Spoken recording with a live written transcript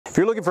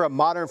you're looking for a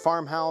modern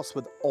farmhouse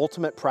with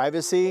ultimate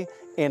privacy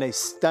and a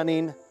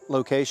stunning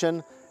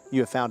location,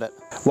 you have found it.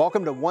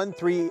 Welcome to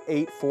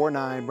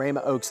 13849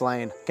 Ramah Oaks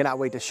Lane. Cannot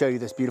wait to show you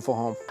this beautiful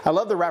home. I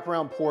love the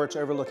wraparound porch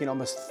overlooking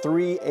almost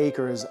 3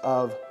 acres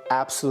of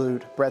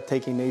absolute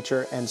breathtaking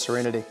nature and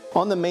serenity.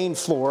 On the main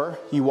floor,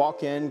 you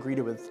walk in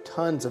greeted with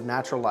tons of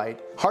natural light.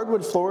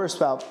 Hardwood floors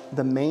throughout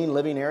the main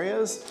living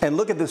areas. And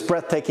look at this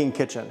breathtaking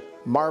kitchen.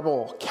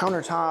 Marble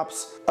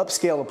countertops,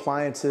 upscale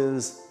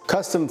appliances,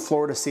 custom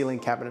floor to ceiling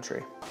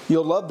cabinetry.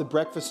 You'll love the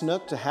breakfast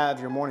nook to have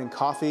your morning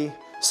coffee,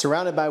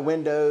 surrounded by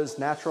windows,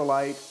 natural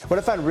light. What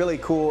I find really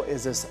cool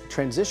is this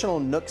transitional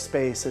nook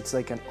space. It's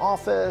like an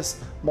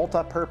office,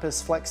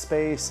 multi-purpose flex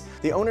space.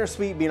 The owner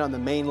suite being on the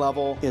main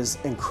level is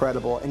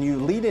incredible. And you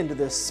lead into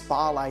this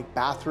spa-like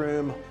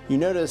bathroom. You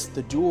notice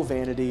the dual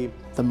vanity,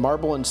 the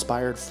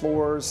marble-inspired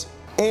floors,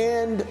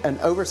 and an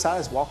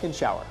oversized walk-in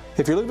shower.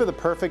 If you're looking for the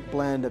perfect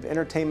blend of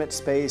entertainment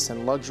space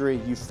and luxury,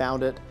 you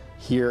found it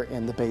here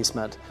in the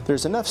basement.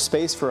 There's enough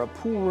space for a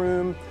pool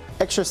room,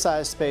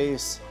 exercise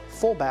space,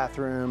 full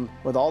bathroom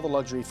with all the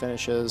luxury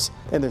finishes,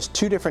 and there's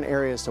 2 different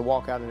areas to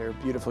walk out into your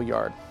beautiful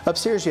yard.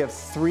 Upstairs you have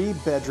 3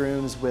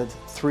 bedrooms with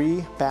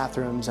 3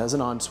 bathrooms as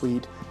an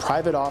ensuite,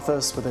 private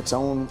office with its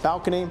own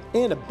balcony,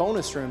 and a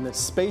bonus room that's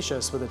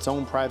spacious with its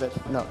own private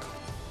nook.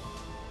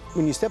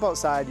 When you step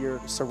outside,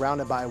 you're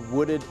surrounded by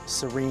wooded,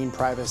 serene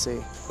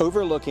privacy,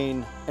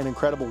 overlooking an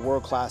incredible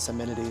world-class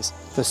amenities.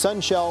 The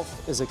sun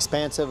shelf is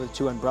expansive with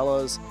 2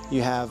 umbrellas.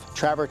 You have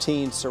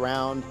travertine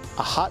surround,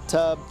 a hot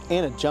tub,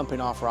 and a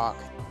jumping off rock.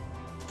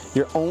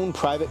 Your own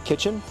private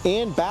kitchen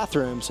and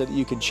bathroom so that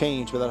you can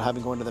change without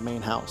having to go into the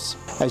main house.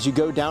 As you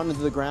go down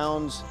into the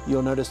grounds,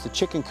 you'll notice the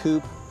chicken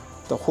coop,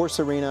 the horse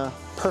arena,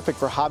 perfect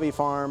for hobby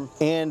farm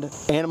and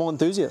animal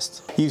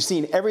enthusiasts. You've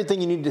seen everything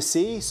you need to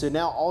see, so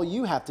now all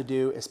you have to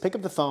do is pick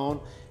up the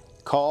phone,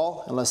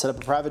 call, and let's set up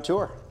a private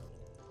tour.